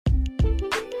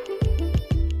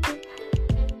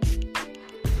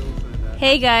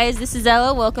Hey guys, this is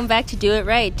Ella. Welcome back to Do It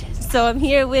Right. So I'm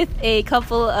here with a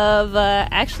couple of,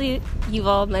 actually, you've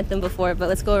all met them before, but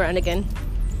let's go around again.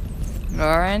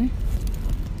 Lauren.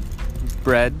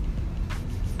 Bread.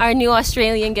 Our new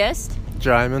Australian guest.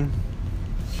 Dryman.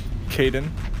 Caden.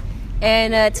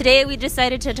 And today we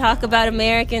decided to talk about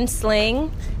American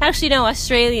slang. Actually, no,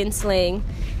 Australian slang.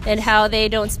 And how they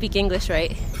don't speak English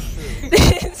right.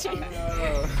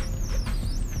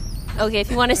 Okay,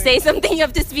 if you want to say something, you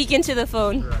have to speak into the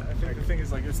phone. Right. I think the thing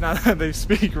is, like, it's not that they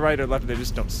speak right or left, they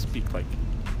just don't speak, like,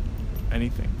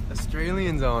 anything.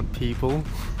 Australians aren't people.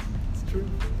 It's true.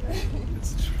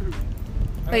 It's true. I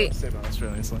don't know Wait. what to say about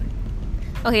Australian slang.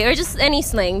 Okay, or just any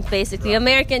slang, basically. Right.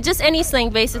 American, just any slang,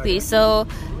 basically. So,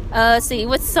 let's see,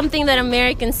 what's something that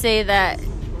Americans say that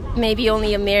maybe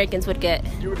only Americans would get?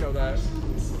 You would know that.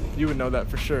 You would know that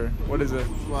for sure. What is it?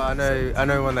 Well, I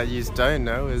know one that you don't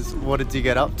know is, what did you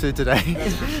get up to today?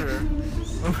 That's for sure.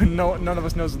 No, none of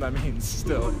us knows what that means,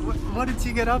 still. What did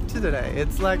you get up to today?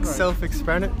 It's like Right.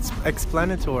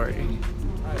 self-explanatory.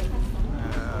 Right.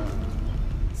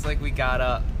 It's like we got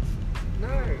up. No,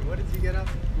 what did you get up?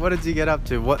 What did you get up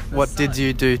to? What did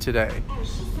you do today? Well,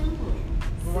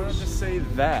 why not just say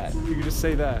that? You could just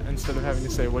say that instead of having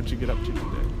to say what'd you get up to today.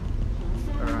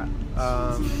 All right.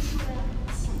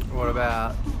 What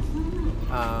about?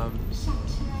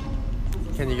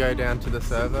 Can you go down to the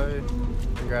servo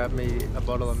and grab me a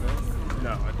bottle of milk?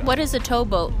 No, I don't. What is a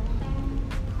towboat?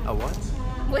 A what?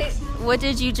 Wait, what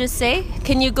did you just say?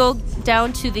 Can you go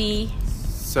down to the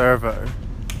Servo.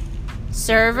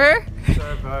 server?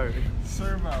 Servo.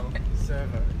 Servo.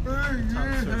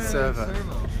 Servo. Servo.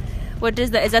 What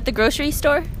is that? Is that the grocery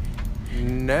store?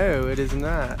 No, it is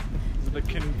not. Is it a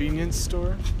convenience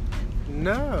store?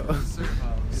 No.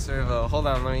 Servo. Hold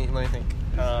on, let me think.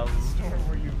 Store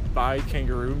where you buy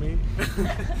kangaroo meat?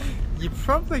 You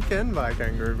probably can buy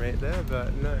kangaroo meat there,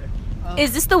 but no.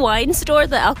 Is this the wine store,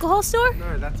 the alcohol store?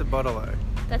 No, that's a bottle-o.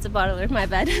 That's a bottler, my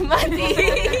bad. My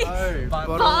bad.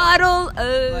 Bottle-o.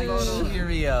 Bottle-o.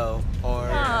 Cheerio or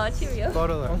Oh, Cheerio.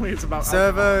 Bottle-o. Only it's about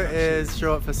Servo alcohol. is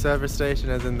short for service station,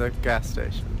 as in the gas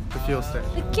station, the fuel The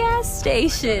station. gas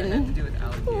station. do with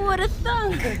alligators. What a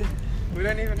thunk. We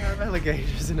don't even have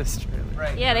alligators in Australia.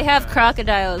 Right. Yeah, they have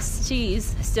crocodiles.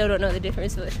 Jeez, I still don't know the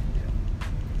difference, but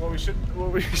What we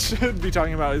should be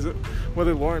talking about is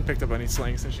whether Lauren picked up any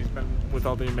slang since she's been with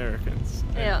all the Americans.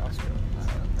 in Yeah. Australia.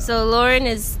 so Lauren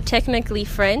is technically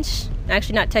French.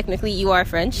 Actually, not technically. You are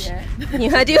French. Yeah. You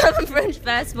do have a French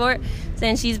passport.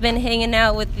 And she's been hanging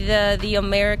out with the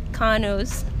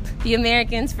Americanos, the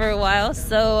Americans, for a while.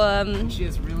 So She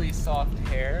has really soft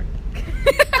hair.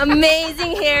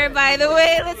 amazing hair, by the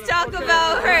way. Let's talk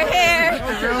about her hair.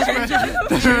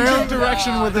 Change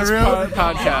direction with this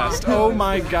podcast. Oh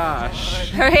my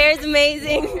gosh. Her hair is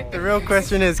amazing. The real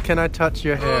question is, can I touch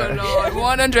your hair? Oh no,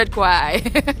 100 kwai.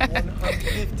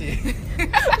 150.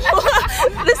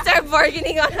 Let's start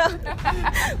bargaining on how,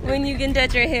 when you can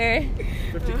touch her hair.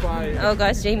 50 kwai. Oh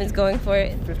gosh, Jamin's going for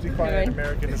it. 50 kwai in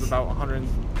American is about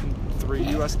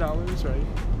 $103 US,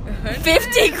 right?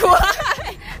 50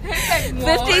 kwai.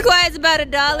 50 kwai is about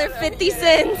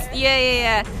 $1.50.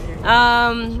 Yeah.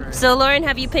 So Lauren,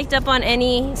 have you picked up on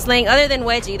any slang other than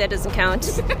wedgie? That doesn't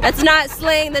count. That's not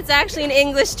slang. That's actually an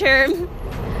English term.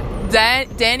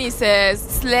 Danny says,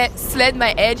 sled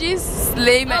my edges,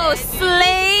 slay my Oh, edges.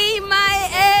 slay my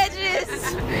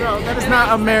edges. No, that is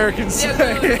not American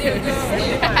slang.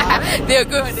 They're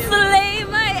good. Slay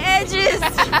my edges.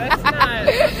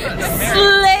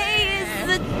 Slay is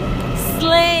the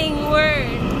slang word.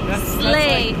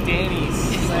 Slay. Danny's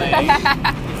slang.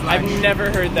 I've never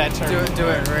heard that term. Do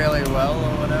it really well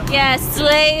or whatever. Yeah,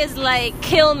 slay is like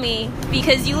kill me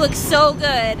because you look so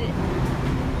good.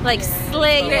 Like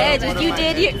slay your edges. You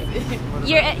did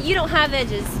you don't have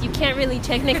edges. You can't really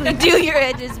technically do your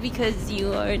edges because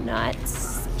you are not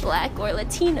black or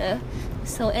Latina.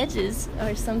 So edges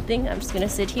are something. I'm just gonna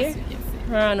sit here.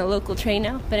 We're on a local train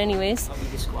now. But anyways.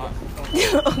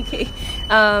 Okay.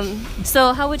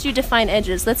 So how would you define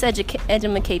edges? Let's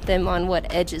educate them on what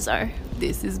edges are.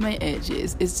 This is my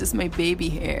edges. It's just my baby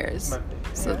hairs.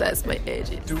 So that's my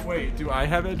edges. Do I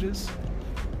have edges?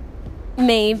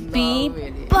 Maybe, No,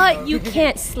 really. but you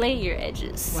can't slay your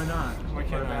edges. Why not? Why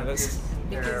can't I? That's,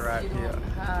 Hair right here.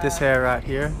 This hair right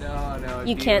here. No.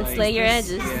 You can't slay your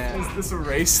edges. is this a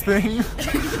race thing? Is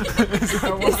that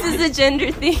This why? is a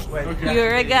gender thing. Okay.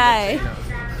 You're a guy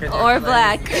or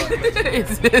black.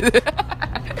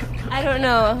 I don't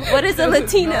know. What is a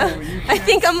Latina? No, you I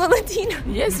think I'm a Latina.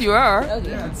 Yes, you are. Okay.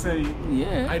 Yeah, I'd say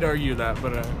Yeah. I'd argue that,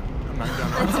 but I'm not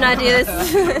gonna. Let's not do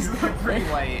this. Pretty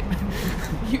white.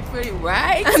 You're pretty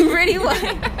white. I'm pretty white.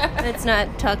 Let's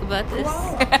not talk about this.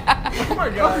 Oh my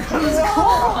god.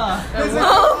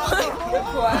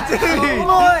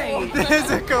 There's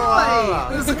a koala.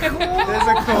 There's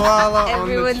a koala on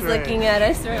the Everyone's train. looking at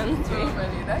us around the train.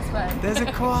 That's fine. There's a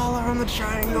koala on the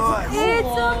train, guys. It's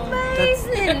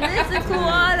amazing. There's a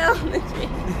koala on the train.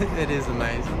 It is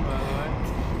amazing, by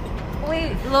the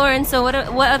way. Wait, Lauren. So what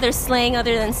other slang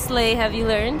other than slay have you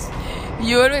learned?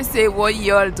 You always say what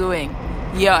y'all doing.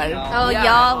 Y'all. Oh,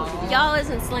 y'all. Y'all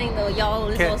isn't slang though. Y'all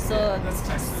is Can- also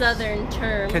a southern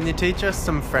term. Can you teach us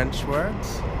some French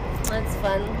words? That's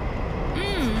fun.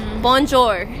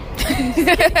 Bonjour.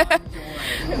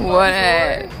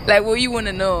 What? Like what you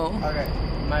wanna know? Okay.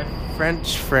 My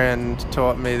French friend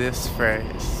taught me this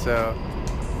phrase. So,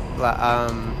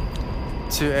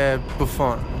 tu es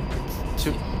bouffon.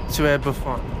 Tu es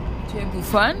bouffon. Tu es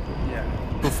bouffon? Yeah.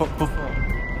 Bouffon. Bouffon.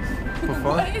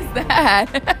 What is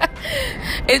that?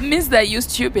 It means that you're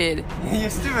stupid. You're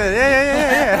stupid.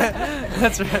 Yeah.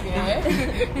 That's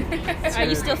right. Are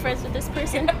you still friends with this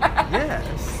person?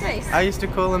 Yes. Nice. I used to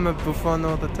call him a bouffon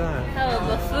all the time. Oh,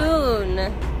 buffoon.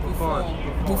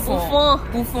 Bouffon.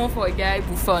 Bouffon. Bouffon for a guy,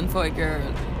 bouffon for a girl.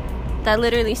 That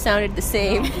literally sounded the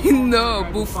same. No,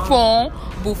 bouffon,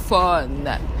 bouffon.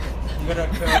 You gotta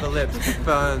curl the lips.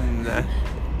 Bouffon.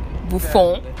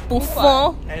 Bouffon.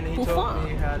 Bouffon. And he Bouffon. taught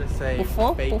me how to say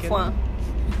Bouffon. bacon. Bouffon.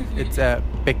 It's a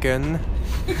bacon.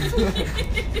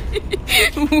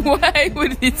 Why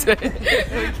would he say?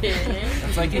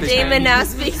 It's like in Damon now Chinese.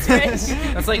 speaks French.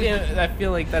 That's like I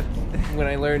feel like that when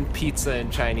I learned pizza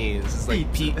in Chinese. It's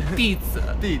like pizza.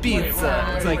 Pizza.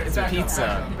 Pizza. It's like it's a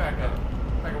pizza. Back up.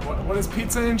 What is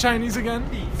pizza in Chinese again?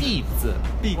 Pizza.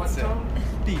 Pizza.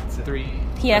 Pizza. 3.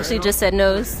 He actually just said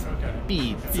nose. Okay.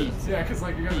 Pizza. Yeah, because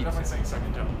like you guys are definitely saying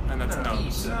second jump, and that's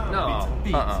nose. No.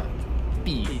 Pizza.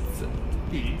 Pizza.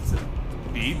 Pizza.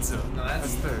 Pizza. No,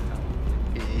 that's third.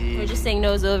 We're just saying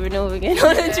nose over and over again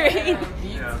on the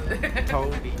train.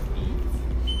 Toby.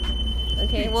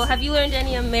 Okay, well, have you learned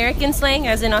any American slang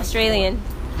as in Australian?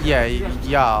 Yeah,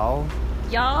 y'all.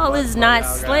 Y'all is not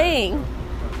slang.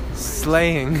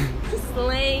 Slaying.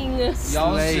 Slang. Y'all is just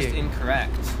Slaying.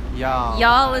 incorrect. Y'all.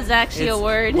 Y'all is actually a It's-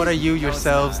 word. What are you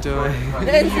yourselves doing?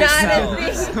 It's not a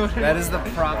thing. That is the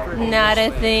proper. Not a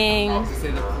thing. To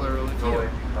say the plural of you.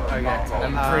 Okay.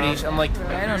 I'm pretty. I'm like.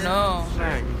 I don't know.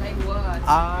 Slang. Like what?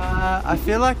 I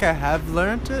feel like I have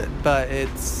learned it, but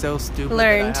it's so stupid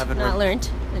Learned, that I haven't. not learned.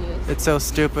 Anyways. It's so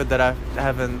stupid that I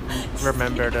haven't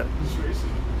remembered it.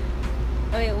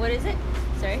 Oh wait, what is it?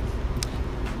 Sorry.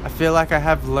 I feel like I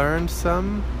have learned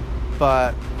some,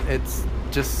 but it's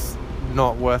just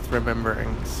not worth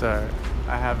remembering, so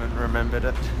I haven't remembered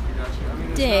it. I got you. I mean,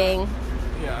 it's Dang. Not,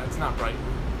 yeah, it's not bright.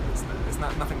 It's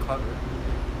not nothing clever.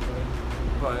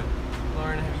 But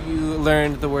Lauren, have you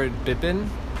learned the word bippin?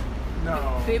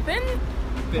 no. Pippin?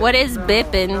 What is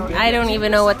bippin'? I don't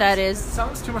even know what that It is.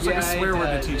 sounds too much like a swear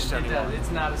word to teach to anyone.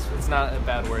 It's not. It's not a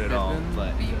bad word at all.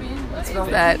 But What is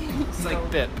that? it's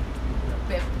like bip.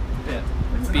 Pip. Bip.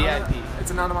 It's an BIP.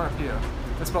 It's an onomatopoeia.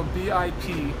 It's spelled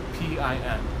BIPPIN.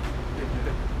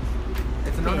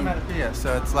 It's an onomatopoeia,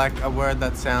 so it's like a word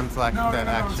that sounds like No, that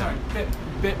no, no, I'm action. sorry.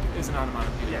 Bip is an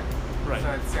onomatopoeia. Yeah. Right. So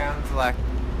it sounds like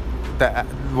that,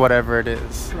 whatever it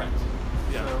is. Correct. So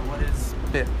Yeah. what is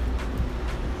bip?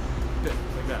 Bip,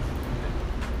 like that.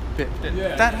 Bip.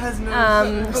 Yeah. That has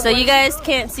no. So you guys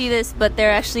can't see this, but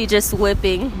they're actually just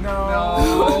whipping.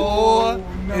 No.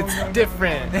 No, It's no, no,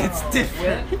 different. no, no. It's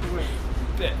different.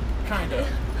 Bip. Kind of.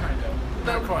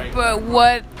 Not quite. But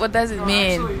what does it No,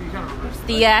 mean? actually, you kind of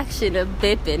The action of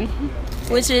bipping,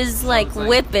 which is like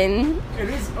whipping. It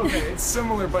is okay. It's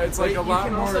similar, but it's like a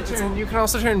lot more. You can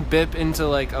also turn bip into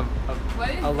like a What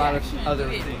is a lot the of action other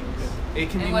doing? things. It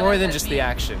can And be what more does than that just mean? the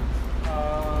action.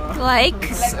 Like, Like,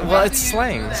 Well, what it's do you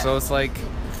slang, do that? so it's like,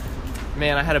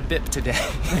 man, I had a bip today.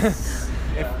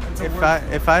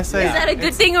 If I say is that a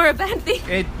good thing or a bad thing?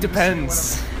 It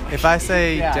depends. if I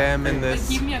say Yeah. damn in Like, this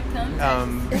give me a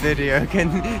context. video,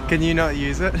 can you not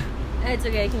use it? It's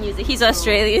okay, I can use it. He's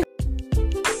Australian.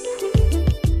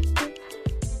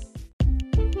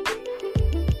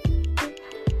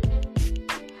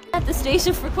 At the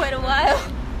station for quite a while.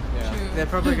 They're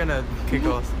probably gonna kick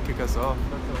us off.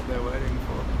 That's what they're waiting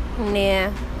for.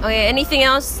 Nah. Okay, anything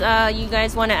else you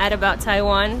guys want to add about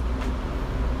Taiwan?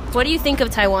 What do you think of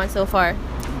Taiwan so far?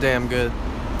 Damn good.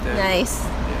 Damn. Nice.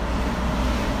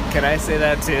 Can I say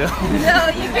that too? No,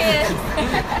 you can't.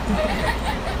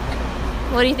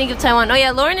 What do you think of Taiwan? Oh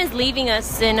yeah, Lauren is leaving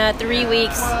us in 3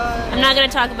 weeks. I'm not gonna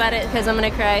talk about it because I'm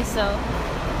gonna cry. So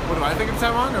What do I think of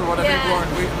Taiwan, or what I think Lauren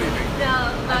leaving? No, I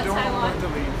about don't want Taiwan. Lauren to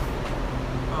leave.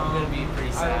 I'm gonna be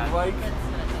pretty sad.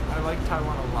 I like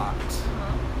Taiwan a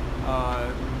lot.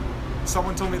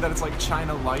 Someone told me that it's like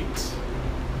China light,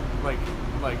 like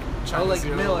China Oh, like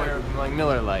Zero, Miller, like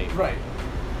Miller Lite. right?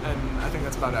 And I think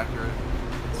that's about accurate.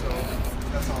 So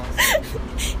that's all. I'm saying.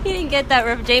 He didn't get that.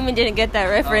 Jamin didn't get that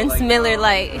reference. like, Miller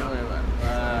Lite. Miller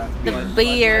Lite. The Bud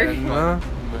beer. Light,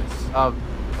 Oh,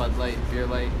 Bud Light, beer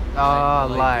light.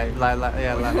 light,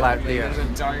 beer. light beer. There's a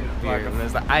dark beer. And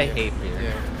there's the I hate beer.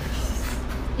 Yeah.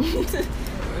 You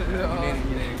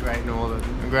need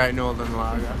a great northern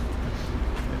lager.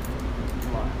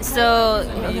 So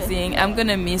Amazing. I'm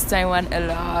gonna miss Taiwan a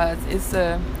lot. It's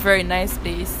a very nice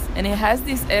place, and it has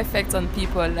this effect on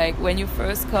people. Like when you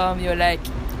first come, you're like,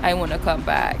 I want to come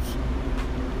back.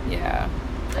 Yeah,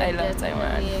 I love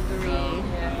Taiwan. definitely agree.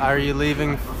 Yeah. Are you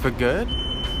leaving for good?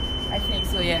 I think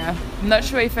so. Yeah. I'm not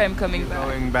sure if I'm coming back.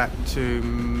 Going back to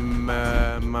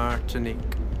Martinique.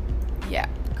 Yeah.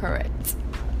 Correct.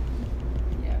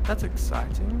 Yeah. That's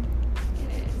exciting.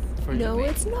 For No, you.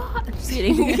 it's not. I'm just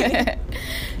kidding.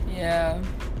 Yeah,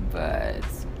 but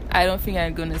I don't think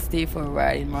I'm gonna stay for a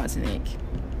while in Martinique.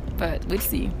 But we'll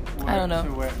see. I don't know.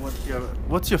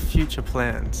 What's your future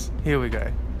plans? Here we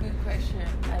go. Good question.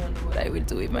 I don't know what I will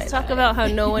do with my Let's talk life. about how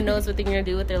no one knows what they're gonna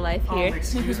do with their life here.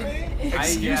 Excuse me?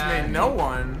 Excuse me, no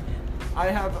one. I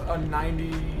have a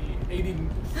 80...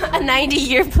 A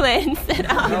 90-year plan set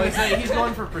No, out. he's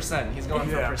going for percent. He's going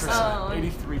for percent. Oh.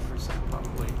 83%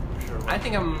 probably. Sure. I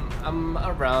think I'm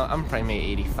probably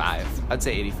maybe 85. I'd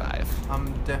say 85.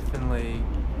 I'm definitely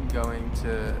going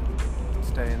to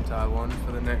stay in Taiwan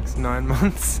for the next 9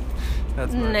 months.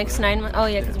 That's my Next plan. 9 months. Oh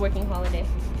yeah, because working holiday.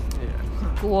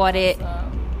 Yeah. Got it. So,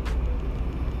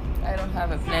 I don't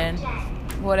have a plan.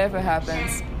 Whatever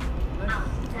happens.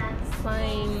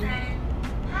 Fine.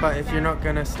 But if you're not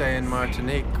gonna stay in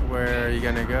Martinique, where are you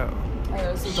gonna go? I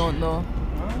also don't know.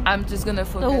 I'm just gonna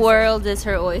focus The world is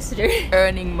her oyster. on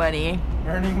earning money.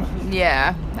 Earning money.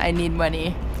 Yeah, I need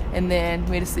money. And then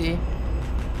we'll see.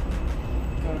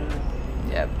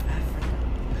 Yep.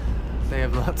 They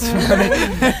have lots of money.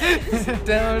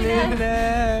 Down in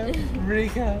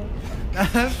Africa.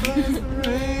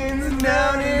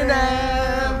 Down in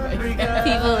Africa.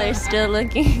 People are still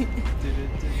looking.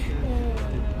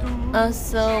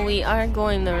 So we are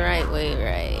going the right way,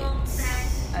 right?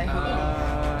 I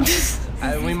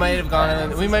hope. We might have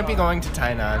gone. We might be going to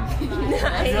Tainan.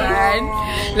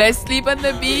 Man, let's sleep on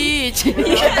the beach. That'd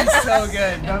be so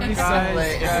good. That'd be so Guys,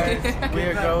 lit. we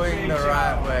are going the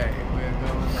right way. We are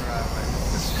going the right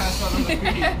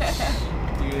way.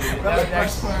 That was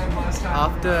next plan last time.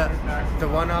 After the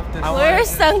one after. Where's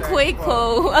San Kui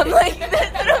Ko? I'm like,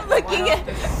 that's what I'm looking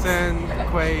at. San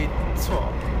Kui To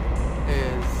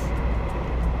is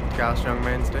Kaohsiung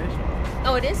main station.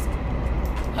 Oh, it is?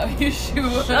 Are you sure?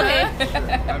 Okay.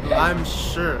 I'm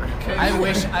sure. I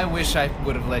wish I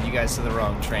would have led you guys to the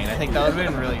wrong train. I think that would have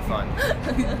been really fun.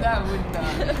 That would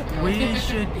not. We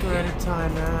should go to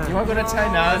Tainan. You want to go to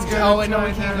Tainan? Let's go Oh to wait, no, we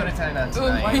Tainan. can't go to Tainan Oh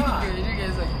tonight. my god, you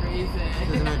guys are crazy.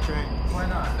 There's no train. Why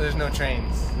not? There's no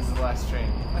trains. This is the last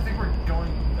train. I think we're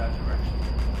going that direction.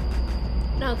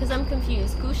 No, because I'm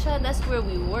confused. Kusha, that's where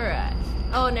we were at.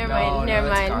 Oh, never mind. Never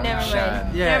that's mind. Never Gangshan.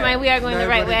 mind. Never mind. We are going the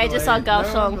right way. I just saw No one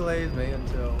Kaohsiung. believes me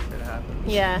until it happens.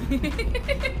 Yeah.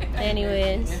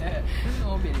 Anyways.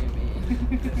 Oh, baby.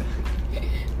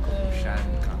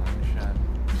 Gangshan.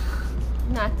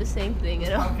 Not the same thing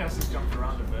at all. Podcast has jumped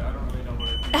around a bit. I don't really know what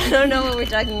it I don't know what we're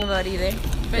talking about either.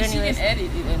 But she anyways. can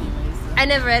edit it anyways. I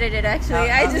never edited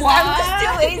actually. I'm just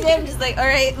too lazy. I'm just like,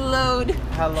 alright, load.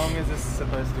 How long is this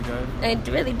supposed to go? It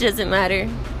really doesn't matter.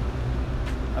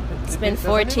 It's been Does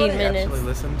 14 anybody minutes. actually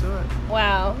listen to it?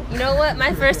 Wow. You know what?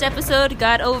 My first episode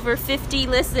got over 50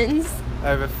 listens.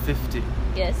 Over 50.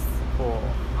 Yes. Four.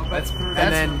 That's And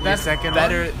then your second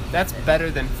better. one? That's better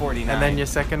than 49. And then your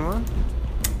second one?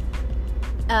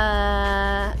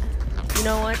 You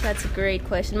know what? That's a great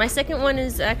question. My second one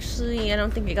is actually, I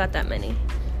don't think it got that many.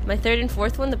 My third and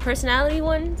fourth one, the personality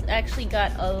one, actually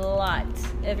got a lot.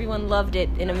 Everyone loved it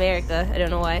in America. I don't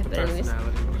know why, but anyways.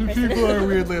 Personality. People are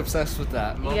weirdly obsessed with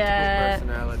that. Multiple Yeah.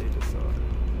 personality disorder.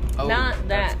 Oh, Not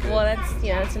that. good. Well,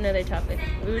 that's another topic.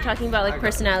 We were talking about like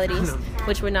personalities,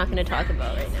 which we're not going to talk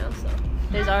about right now. So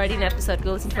there's already an episode.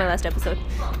 Go listen to my last episode.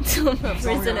 About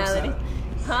personality.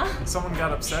 Huh? Someone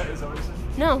got upset, is that what you said?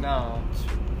 No. No.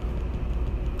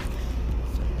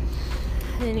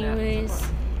 Anyways,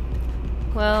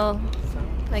 well,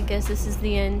 I guess this is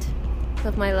the end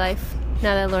of my life.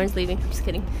 Now that Lauren's leaving, I'm just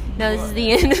kidding. Now this is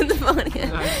the end of the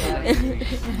podcast.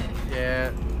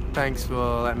 Yeah. thanks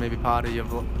for letting me be part of your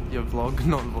vlog,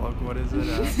 not vlog. What is it?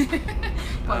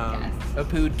 Podcast. A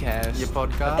podcast. Your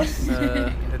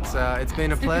podcast. It's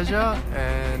been a pleasure,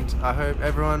 and I hope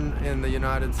everyone in the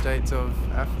United States of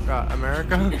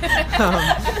America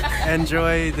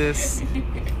enjoy this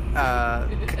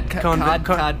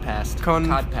Codpast.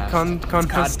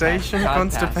 Constipation.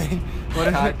 What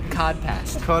is it?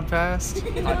 Codpast.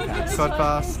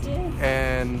 Codpast,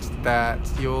 and that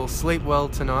you'll sleep well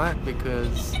tonight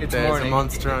because It's there's morning. a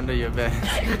monster under your bed.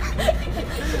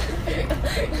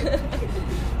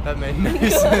 That made no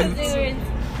sense.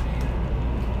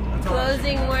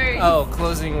 Closing words. Oh,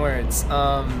 closing words. Too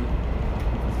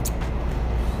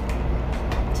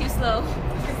slow.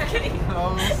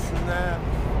 Oh snap!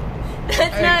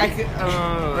 That's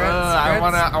I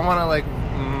not. wanna like.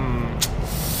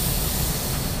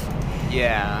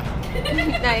 Yeah.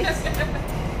 Nice.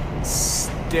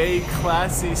 Stay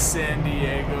classy, San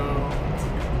Diego.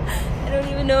 I don't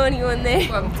even know anyone there.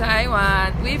 From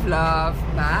Taiwan, with love.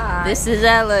 Bye. This is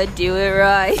Ella. Do it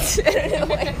right. I don't know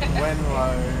why. When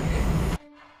low.